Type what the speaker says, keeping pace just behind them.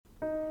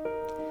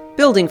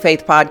Building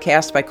Faith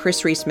Podcast by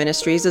Chris Reese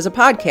Ministries is a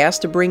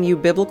podcast to bring you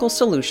biblical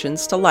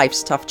solutions to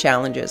life's tough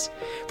challenges.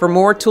 For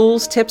more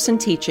tools, tips,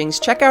 and teachings,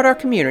 check out our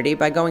community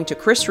by going to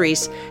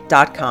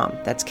chrisreese.com.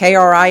 That's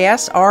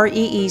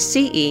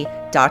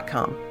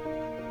KRISREECE.com.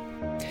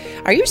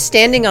 Are you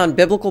standing on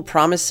biblical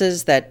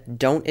promises that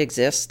don't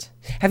exist?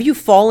 Have you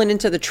fallen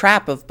into the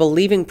trap of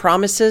believing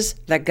promises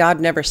that God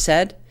never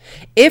said?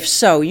 If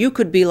so, you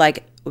could be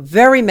like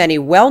very many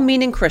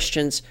well-meaning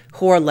Christians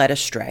who are led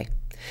astray.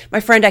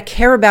 My friend, I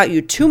care about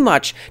you too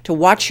much to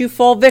watch you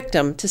fall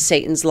victim to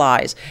Satan's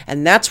lies.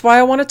 And that's why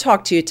I want to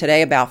talk to you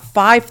today about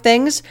 5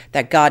 things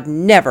that God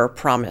never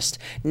promised.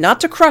 Not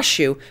to crush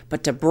you,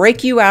 but to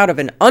break you out of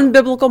an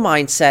unbiblical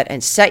mindset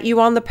and set you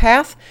on the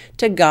path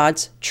to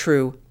God's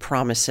true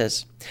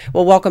promises.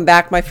 Well, welcome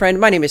back, my friend.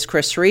 My name is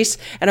Chris Reese,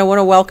 and I want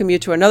to welcome you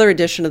to another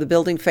edition of the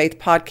Building Faith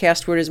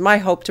Podcast, where it is my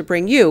hope to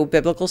bring you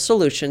biblical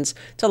solutions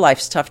to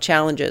life's tough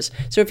challenges.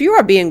 So if you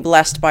are being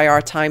blessed by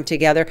our time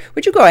together,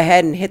 would you go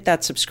ahead and hit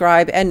that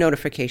subscribe and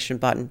notification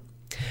button?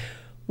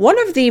 One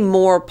of the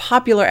more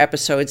popular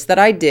episodes that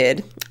I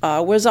did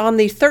was on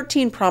the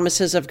 13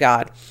 promises of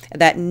God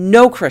that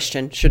no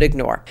Christian should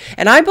ignore.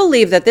 And I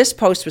believe that this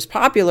post was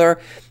popular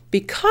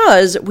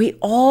because we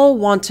all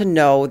want to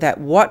know that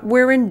what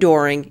we're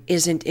enduring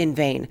isn't in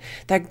vain,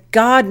 that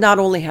God not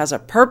only has a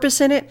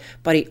purpose in it,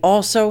 but he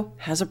also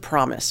has a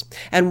promise.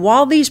 And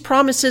while these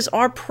promises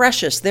are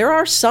precious, there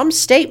are some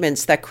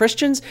statements that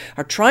Christians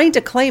are trying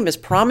to claim as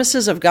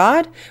promises of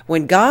God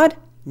when God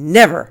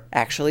never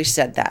actually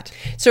said that.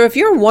 So if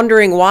you're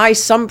wondering why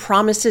some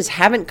promises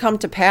haven't come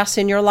to pass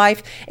in your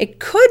life, it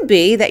could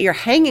be that you're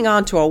hanging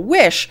on to a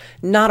wish,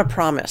 not a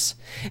promise.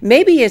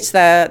 Maybe it's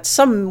that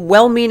some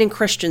well-meaning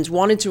Christians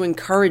wanted to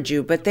encourage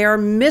you, but they are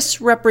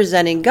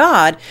misrepresenting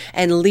God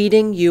and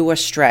leading you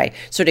astray.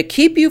 So to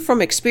keep you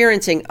from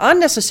experiencing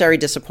unnecessary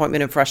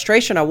disappointment and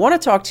frustration, I want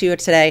to talk to you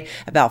today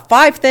about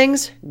 5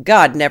 things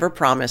God never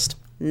promised.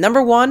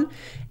 Number 1,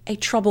 a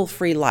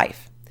trouble-free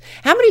life.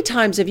 How many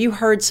times have you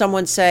heard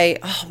someone say,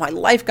 "Oh, my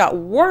life got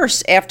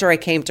worse after I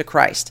came to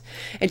Christ"?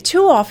 And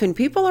too often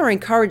people are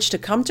encouraged to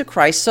come to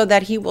Christ so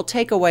that he will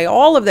take away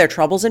all of their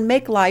troubles and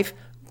make life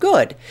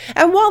good.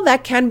 And while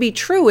that can be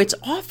true, it's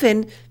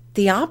often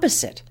the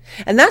opposite.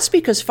 And that's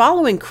because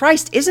following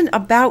Christ isn't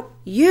about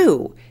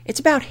you.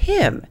 It's about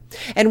him.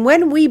 And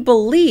when we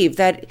believe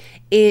that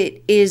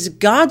it is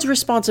God's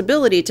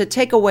responsibility to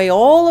take away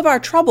all of our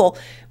trouble,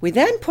 we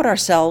then put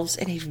ourselves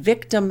in a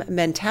victim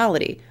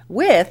mentality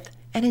with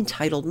an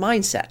entitled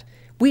mindset.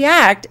 We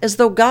act as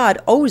though God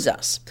owes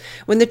us,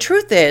 when the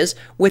truth is,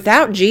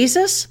 without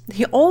Jesus,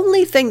 the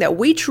only thing that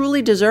we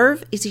truly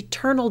deserve is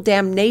eternal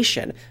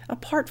damnation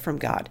apart from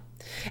God.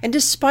 And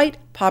despite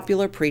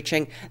popular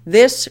preaching,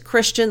 this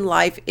Christian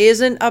life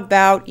isn't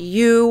about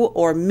you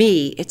or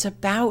me. It's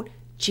about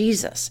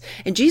Jesus.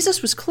 And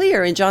Jesus was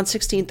clear in John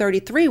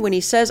 16:33 when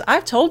he says,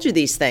 "I've told you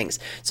these things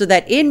so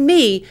that in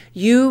me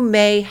you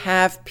may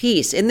have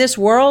peace. In this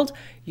world,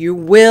 you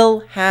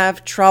will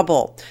have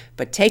trouble.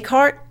 But take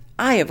heart,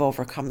 I have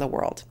overcome the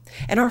world."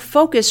 And our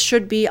focus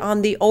should be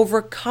on the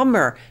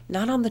overcomer,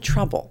 not on the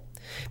trouble.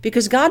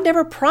 Because God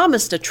never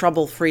promised a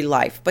trouble-free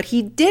life, but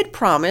he did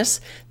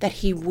promise that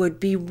he would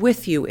be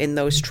with you in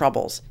those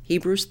troubles.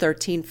 Hebrews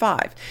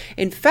 13:5.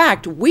 In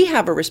fact, we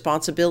have a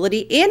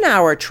responsibility in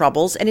our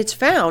troubles, and it's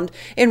found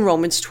in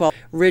Romans 12.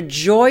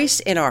 Rejoice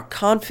in our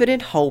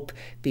confident hope,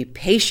 be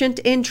patient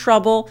in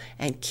trouble,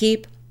 and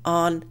keep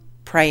on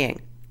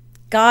praying.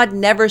 God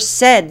never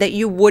said that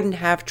you wouldn't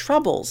have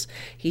troubles.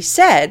 He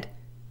said,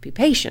 be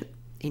patient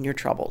in your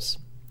troubles.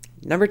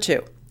 Number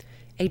 2,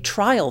 a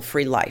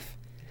trial-free life.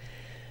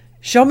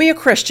 Show me a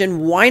Christian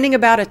whining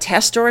about a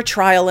test or a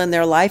trial in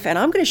their life, and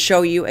I'm going to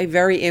show you a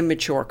very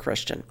immature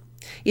Christian.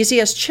 You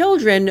see, as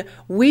children,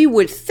 we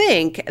would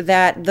think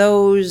that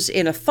those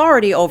in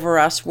authority over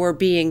us were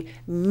being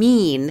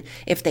mean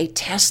if they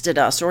tested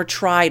us or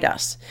tried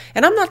us.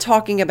 And I'm not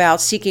talking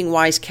about seeking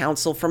wise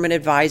counsel from an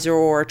advisor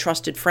or a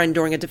trusted friend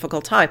during a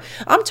difficult time.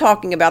 I'm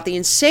talking about the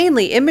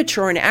insanely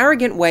immature and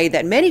arrogant way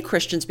that many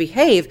Christians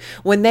behave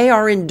when they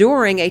are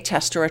enduring a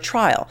test or a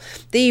trial.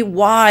 The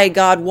why,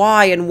 God,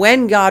 why, and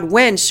when, God,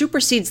 when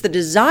supersedes the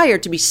desire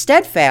to be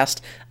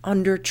steadfast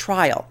under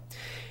trial.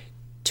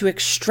 To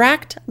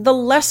extract the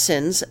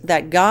lessons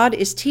that God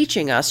is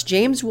teaching us,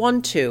 James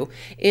 1:2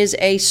 is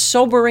a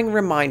sobering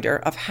reminder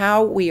of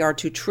how we are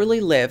to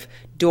truly live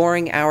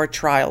during our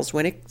trials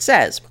when it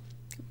says,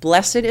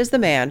 "Blessed is the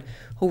man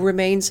who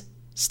remains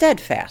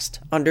steadfast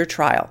under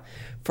trial,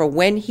 for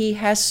when he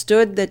has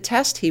stood the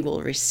test, he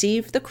will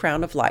receive the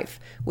crown of life,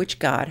 which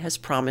God has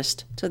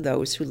promised to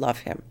those who love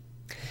him."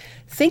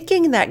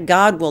 Thinking that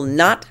God will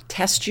not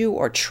test you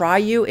or try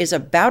you is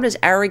about as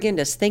arrogant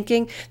as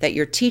thinking that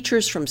your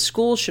teachers from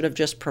school should have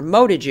just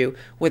promoted you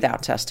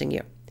without testing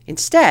you.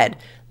 Instead,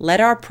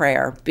 let our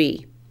prayer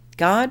be,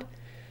 God,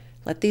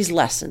 let these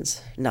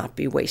lessons not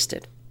be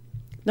wasted.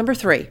 Number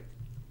 3,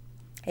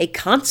 a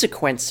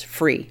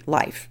consequence-free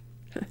life.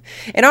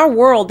 In our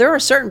world, there are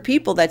certain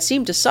people that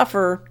seem to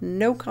suffer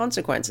no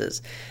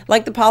consequences,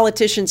 like the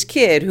politician's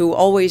kid who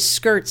always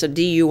skirts a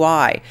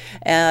DUI,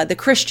 the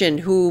Christian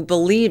who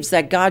believes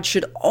that God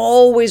should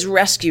always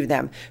rescue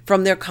them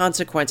from their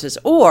consequences,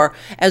 or,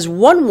 as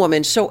one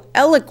woman so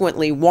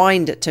eloquently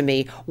whined to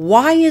me,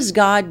 "Why is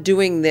God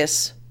doing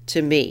this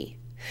to me?"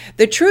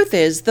 The truth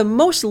is, the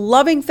most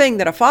loving thing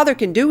that a father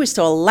can do is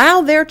to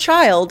allow their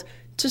child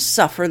to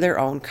suffer their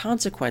own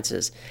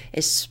consequences,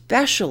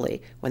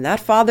 especially when that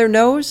father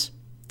knows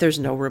there's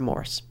no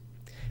remorse.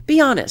 Be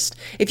honest.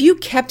 If you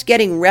kept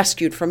getting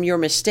rescued from your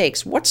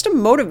mistakes, what's to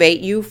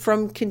motivate you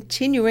from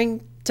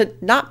continuing to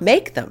not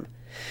make them?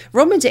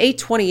 Romans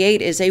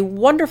 8:28 is a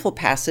wonderful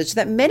passage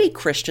that many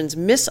Christians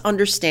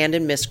misunderstand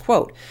and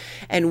misquote.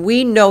 And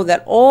we know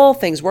that all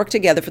things work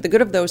together for the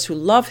good of those who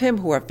love him,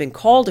 who have been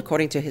called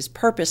according to his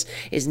purpose,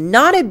 is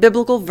not a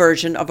biblical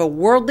version of a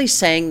worldly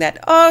saying that,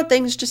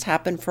 things just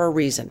happen for a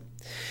reason.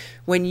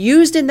 When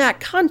used in that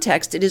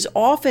context, it is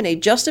often a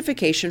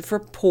justification for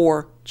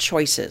poor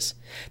choices.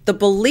 The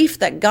belief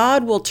that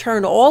God will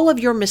turn all of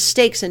your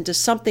mistakes into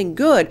something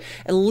good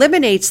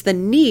eliminates the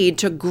need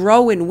to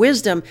grow in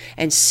wisdom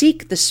and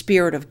seek the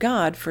Spirit of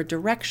God for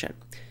direction.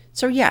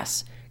 So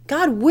yes,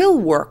 God will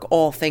work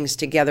all things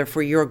together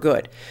for your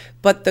good,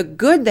 but the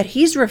good that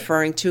he's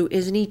referring to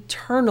is an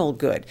eternal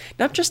good,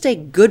 not just a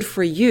good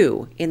for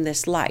you in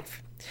this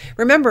life.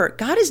 Remember,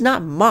 God is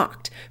not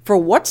mocked. For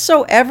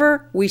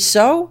whatsoever we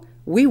sow,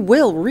 we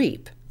will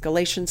reap.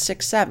 Galatians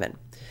 6:7.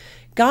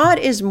 God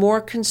is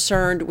more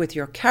concerned with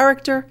your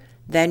character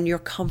than your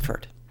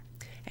comfort.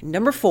 And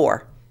number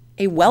 4,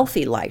 a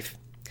wealthy life.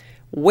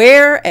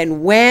 Where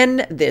and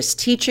when this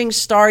teaching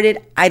started,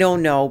 I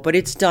don't know, but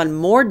it's done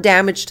more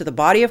damage to the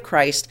body of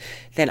Christ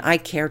than I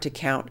care to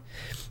count.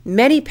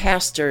 Many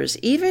pastors,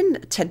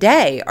 even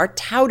today, are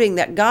touting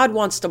that God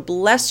wants to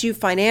bless you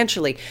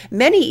financially.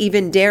 Many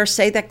even dare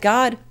say that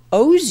God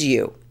owes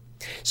you.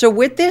 So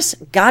with this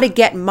gotta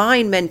get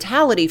mine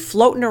mentality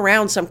floating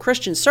around some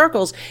Christian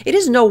circles, it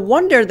is no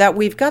wonder that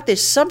we've got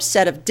this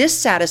subset of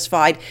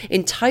dissatisfied,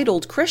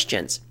 entitled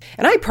Christians.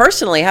 And I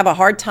personally have a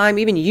hard time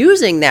even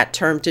using that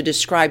term to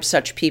describe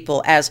such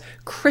people, as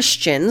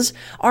Christians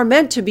are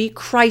meant to be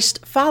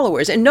Christ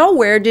followers. And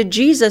nowhere did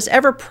Jesus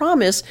ever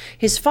promise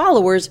his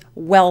followers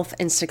wealth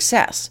and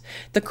success.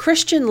 The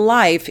Christian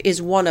life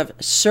is one of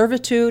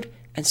servitude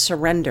and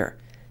surrender,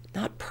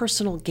 not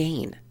personal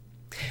gain.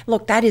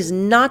 Look, that is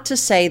not to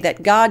say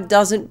that God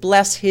doesn't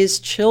bless his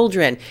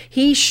children.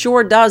 He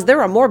sure does.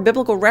 There are more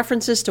biblical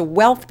references to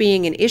wealth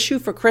being an issue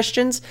for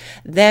Christians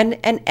than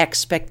an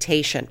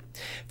expectation.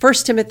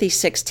 1 Timothy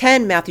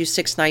 6:10, Matthew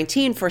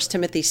 6:19, 1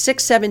 Timothy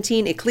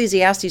 6:17,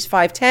 Ecclesiastes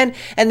 5:10,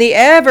 and the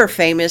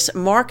ever-famous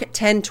Mark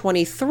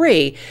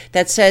 10:23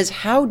 that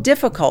says, "How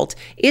difficult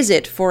is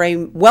it for a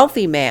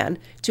wealthy man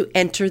to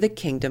enter the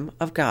kingdom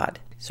of God?"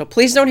 So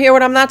please don't hear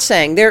what I'm not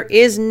saying. There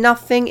is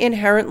nothing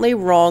inherently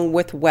wrong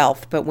with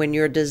wealth, but when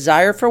your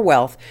desire for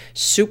wealth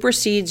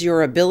supersedes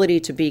your ability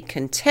to be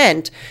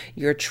content,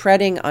 you're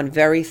treading on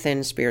very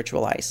thin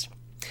spiritual ice.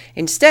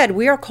 Instead,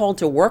 we are called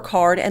to work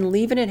hard and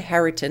leave an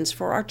inheritance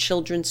for our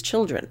children's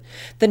children.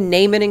 The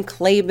name it and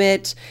claim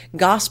it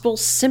gospel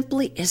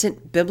simply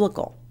isn't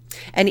biblical.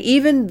 And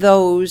even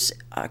those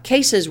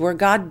cases where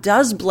God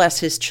does bless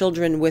his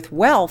children with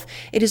wealth,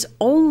 it is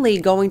only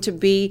going to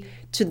be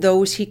to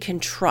those he can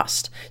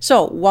trust.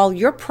 So while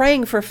you're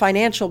praying for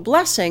financial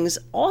blessings,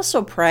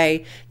 also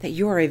pray that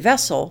you are a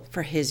vessel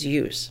for his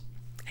use.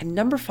 And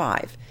number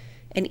 5,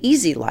 an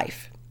easy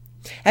life.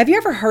 Have you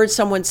ever heard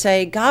someone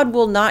say, God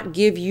will not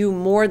give you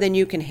more than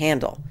you can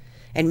handle?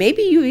 And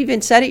maybe you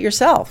even said it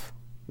yourself.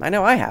 I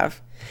know I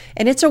have.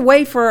 And it's a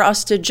way for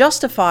us to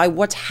justify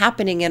what's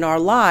happening in our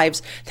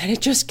lives, that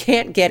it just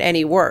can't get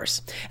any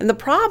worse. And the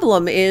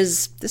problem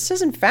is, this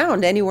isn't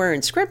found anywhere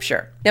in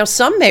Scripture. Now,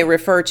 some may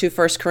refer to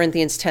 1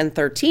 Corinthians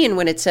 10:13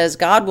 when it says,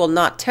 God will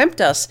not tempt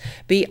us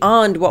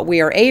beyond what we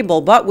are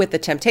able, but with the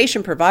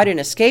temptation provide an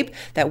escape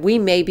that we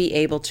may be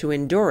able to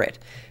endure it.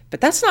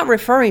 But that's not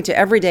referring to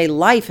everyday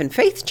life and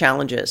faith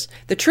challenges.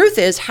 The truth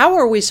is, how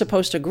are we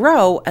supposed to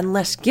grow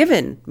unless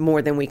given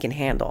more than we can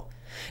handle?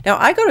 Now,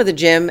 I go to the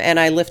gym and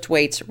I lift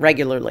weights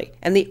regularly,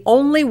 and the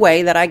only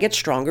way that I get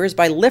stronger is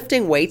by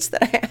lifting weights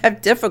that I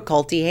have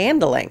difficulty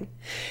handling.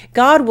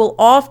 God will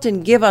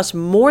often give us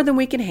more than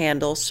we can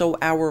handle, so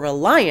our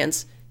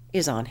reliance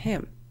is on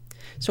him.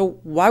 So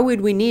why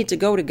would we need to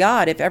go to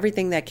God if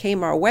everything that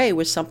came our way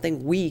was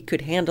something we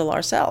could handle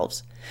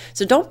ourselves?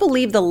 So don't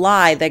believe the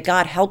lie that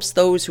God helps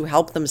those who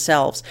help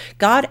themselves.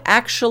 God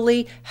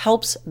actually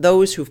helps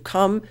those who've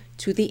come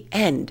to the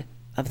end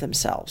of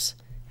themselves.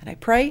 And I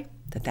pray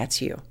that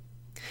that's you.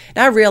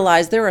 Now, I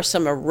realize there are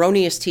some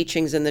erroneous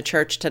teachings in the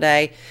church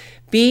today.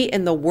 Be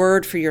in the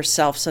Word for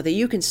yourself so that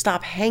you can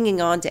stop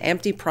hanging on to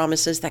empty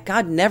promises that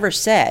God never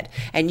said,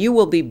 and you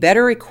will be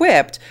better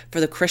equipped for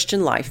the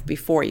Christian life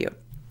before you.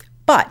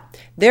 But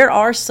there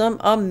are some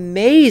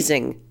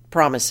amazing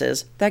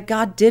promises that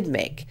God did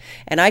make.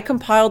 And I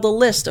compiled a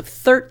list of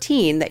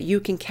 13 that you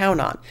can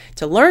count on.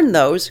 To learn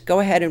those, go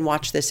ahead and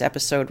watch this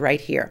episode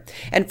right here.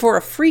 And for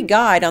a free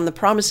guide on the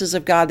promises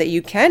of God that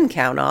you can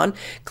count on,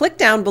 click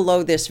down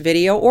below this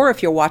video, or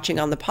if you're watching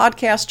on the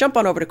podcast, jump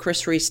on over to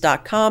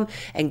chrisreese.com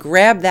and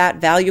grab that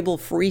valuable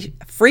free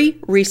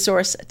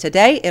resource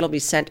today. It'll be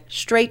sent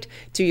straight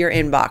to your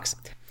inbox.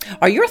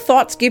 Are your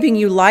thoughts giving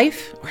you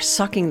life or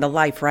sucking the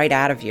life right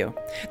out of you?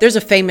 There's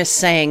a famous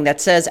saying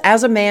that says,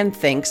 as a man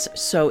thinks,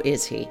 so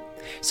is he.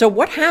 So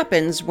what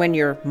happens when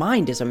your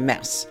mind is a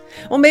mess?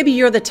 Well, maybe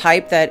you're the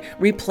type that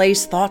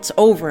replays thoughts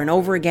over and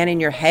over again in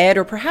your head,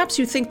 or perhaps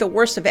you think the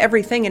worst of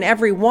everything and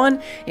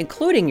everyone,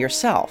 including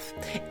yourself.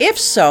 If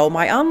so,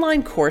 my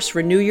online course,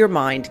 Renew Your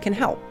Mind, can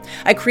help.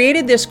 I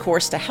created this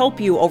course to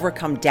help you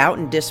overcome doubt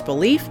and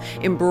disbelief,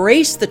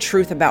 embrace the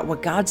truth about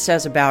what God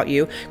says about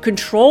you,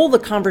 control the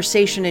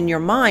conversation in your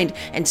mind,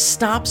 and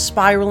stop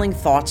spiraling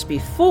thoughts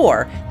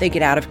before they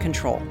get out of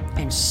control,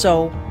 and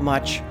so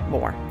much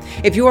more.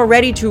 If you are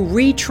ready to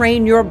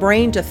retrain your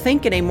brain to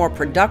think in a more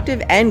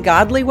productive and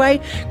godly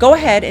way, go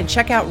ahead and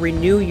check out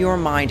Renew Your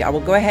Mind. I will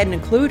go ahead and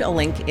include a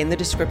link in the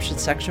description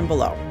section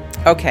below.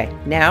 Okay,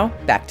 now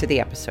back to the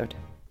episode.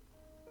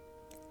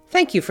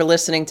 Thank you for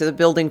listening to the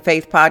Building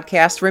Faith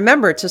podcast.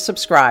 Remember to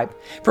subscribe.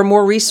 For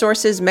more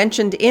resources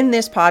mentioned in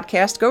this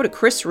podcast, go to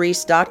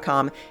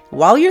chrisreese.com.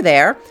 While you're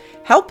there,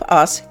 help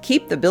us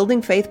keep the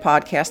Building Faith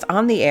podcast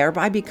on the air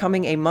by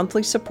becoming a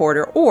monthly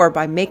supporter or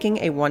by making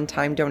a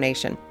one-time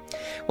donation.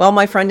 Well,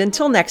 my friend,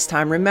 until next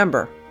time,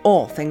 remember,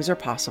 all things are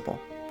possible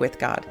with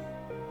God.